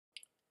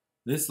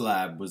This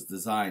lab was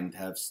designed to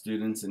have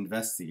students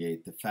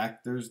investigate the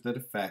factors that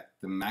affect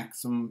the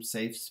maximum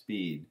safe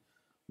speed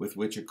with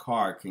which a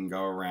car can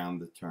go around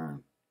the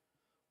turn.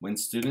 When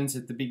students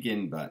hit the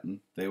begin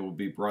button, they will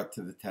be brought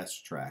to the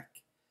test track.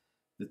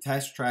 The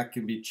test track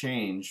can be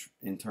changed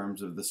in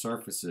terms of the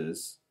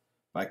surfaces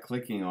by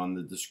clicking on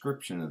the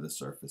description of the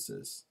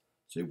surfaces.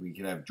 So we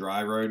could have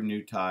dry road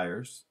new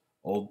tires,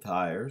 old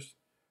tires,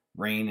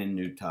 rain and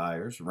new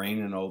tires,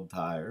 rain and old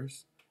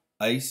tires,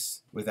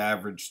 ice with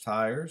average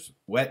tires,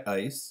 wet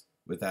ice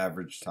with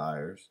average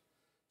tires,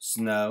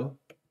 snow,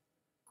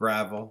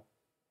 gravel,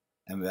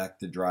 and back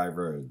to dry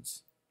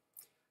roads.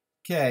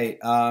 Okay,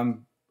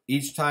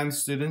 each time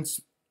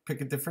students pick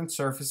a different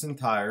surface and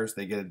tires,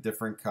 they get a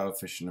different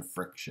coefficient of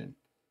friction.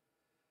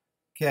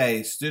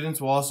 Okay, students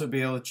will also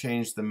be able to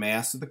change the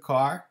mass of the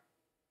car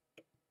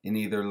in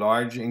either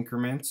large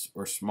increments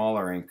or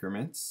smaller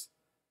increments.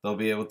 They'll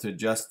be able to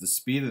adjust the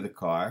speed of the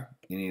car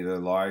in either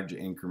large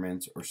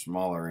increments or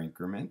smaller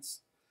increments.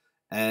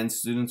 And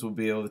students will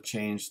be able to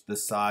change the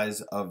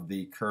size of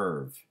the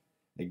curve,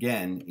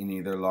 again, in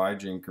either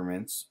large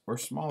increments or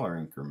smaller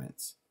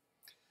increments.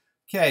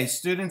 Okay,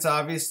 students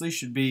obviously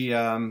should be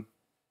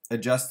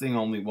adjusting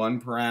only one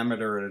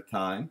parameter at a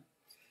time.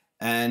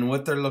 And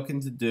what they're looking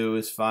to do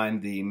is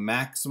find the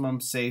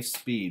maximum safe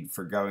speed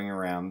for going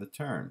around the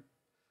turn.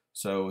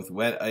 So with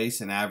wet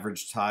ice and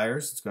average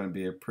tires, it's going to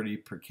be a pretty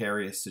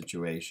precarious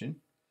situation.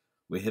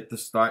 We hit the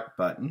start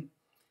button,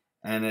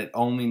 and at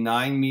only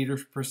 9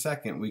 meters per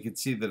second, we could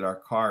see that our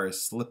car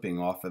is slipping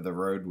off of the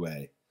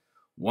roadway.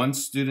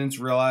 Once students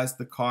realize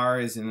the car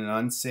is in an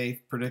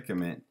unsafe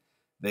predicament,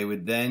 they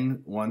would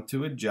then want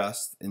to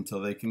adjust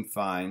until they can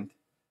find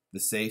the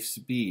safe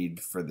speed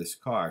for this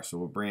car. So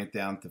we'll bring it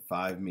down to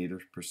 5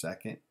 meters per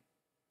second.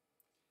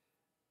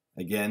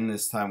 Again,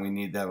 this time we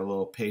need to have a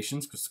little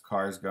patience because the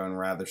car is going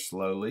rather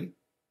slowly.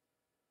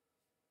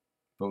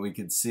 But we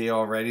can see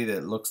already that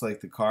it looks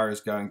like the car is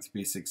going to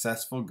be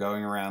successful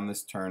going around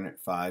this turn at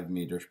 5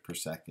 meters per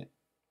second.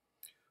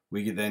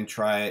 We could then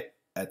try it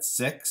at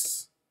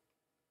 6.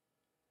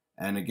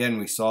 And again,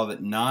 we saw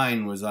that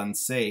 9 was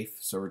unsafe,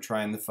 so we're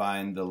trying to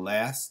find the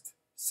last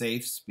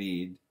safe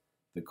speed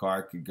the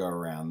car could go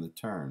around the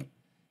turn.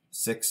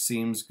 6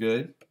 seems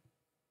good.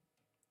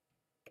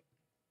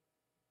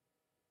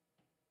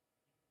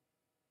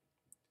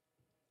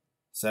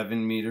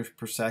 7 meters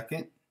per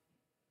second.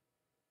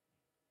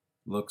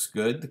 Looks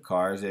good. The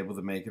car is able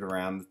to make it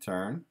around the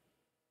turn.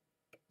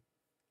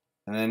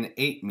 And then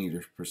 8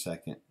 meters per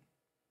second.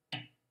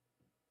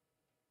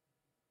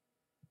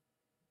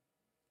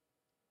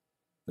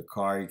 The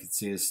car, you can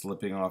see, is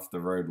slipping off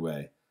the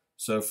roadway.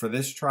 So for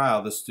this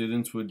trial, the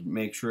students would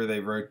make sure they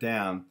wrote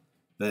down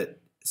that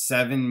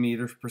 7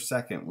 meters per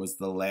second was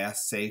the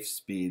last safe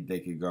speed they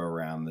could go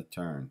around the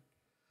turn.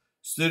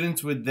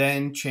 Students would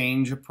then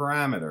change a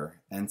parameter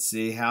and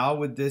see how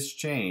would this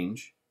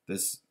change,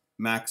 this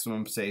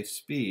maximum safe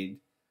speed,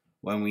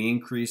 when we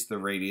increase the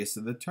radius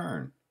of the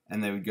turn.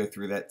 And they would go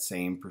through that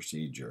same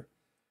procedure.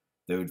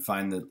 They would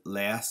find the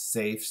last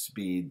safe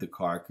speed the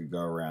car could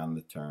go around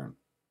the turn.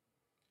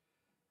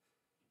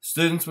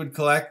 Students would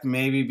collect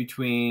maybe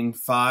between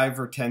 5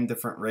 or 10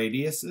 different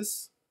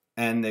radiuses,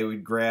 and they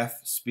would graph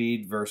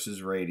speed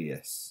versus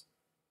radius.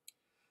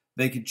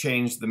 They could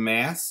change the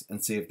mass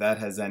and see if that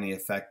has any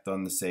effect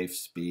on the safe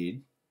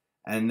speed.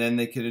 And then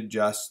they could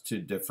adjust to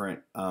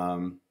different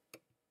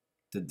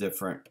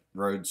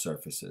road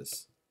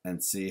surfaces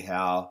and see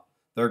how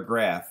their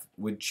graph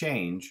would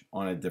change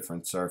on a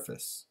different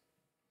surface.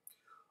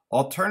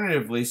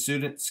 Alternatively,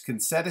 students can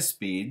set a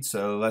speed.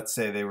 So let's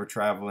say they were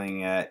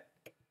traveling at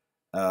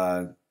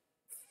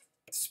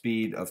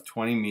speed of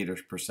 20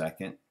 meters per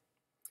second.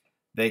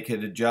 They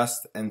could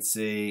adjust and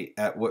see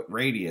at what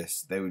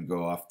radius they would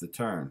go off the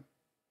turn.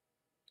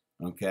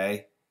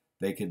 Okay,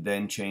 they could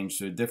then change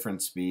to a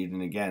different speed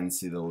and again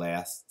see the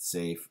last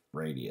safe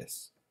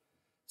radius.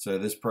 So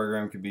this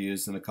program could be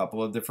used in a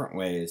couple of different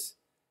ways.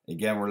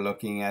 Again, we're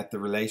looking at the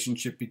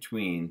relationship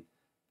between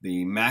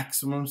the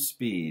maximum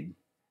speed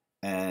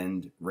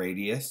and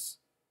radius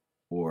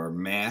or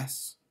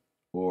mass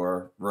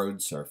or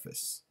road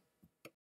surface.